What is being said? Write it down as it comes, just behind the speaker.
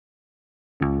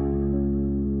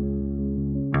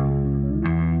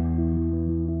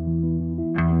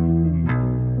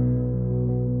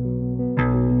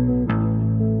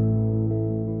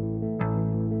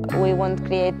want to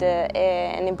create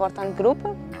an important group,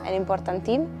 an important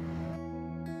team.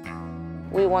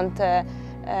 We want to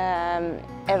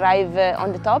arrive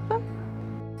on the top.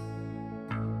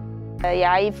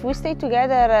 Yeah, if we stay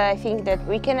together, I think that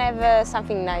we can have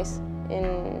something nice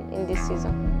in this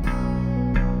season.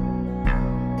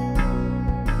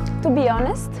 To be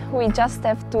honest, we just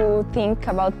have to think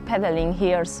about pedaling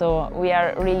here, so we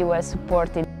are really well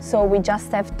supported. So we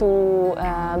just have to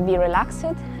be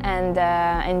relaxed and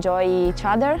enjoy each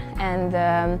other and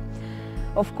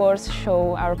of course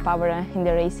show our power in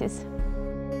the races.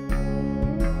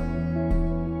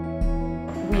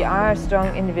 We are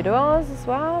strong individuals as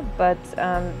well, but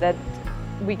that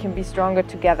we can be stronger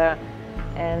together.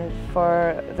 And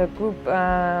for the group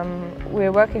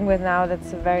we're working with now,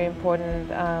 that's a very important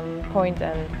point,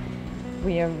 and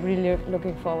we are really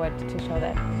looking forward to show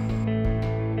that.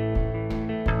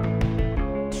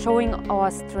 Showing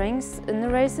our strengths in the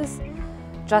races,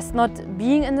 just not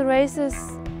being in the races,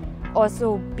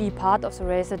 also be part of the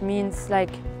race. It means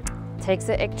like take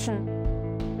the action.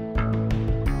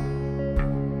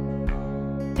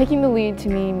 Taking the lead to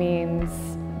me means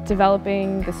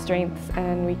developing the strengths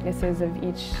and weaknesses of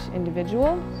each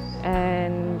individual,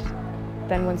 and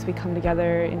then once we come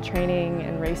together in training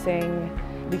and racing,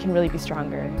 we can really be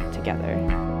stronger together.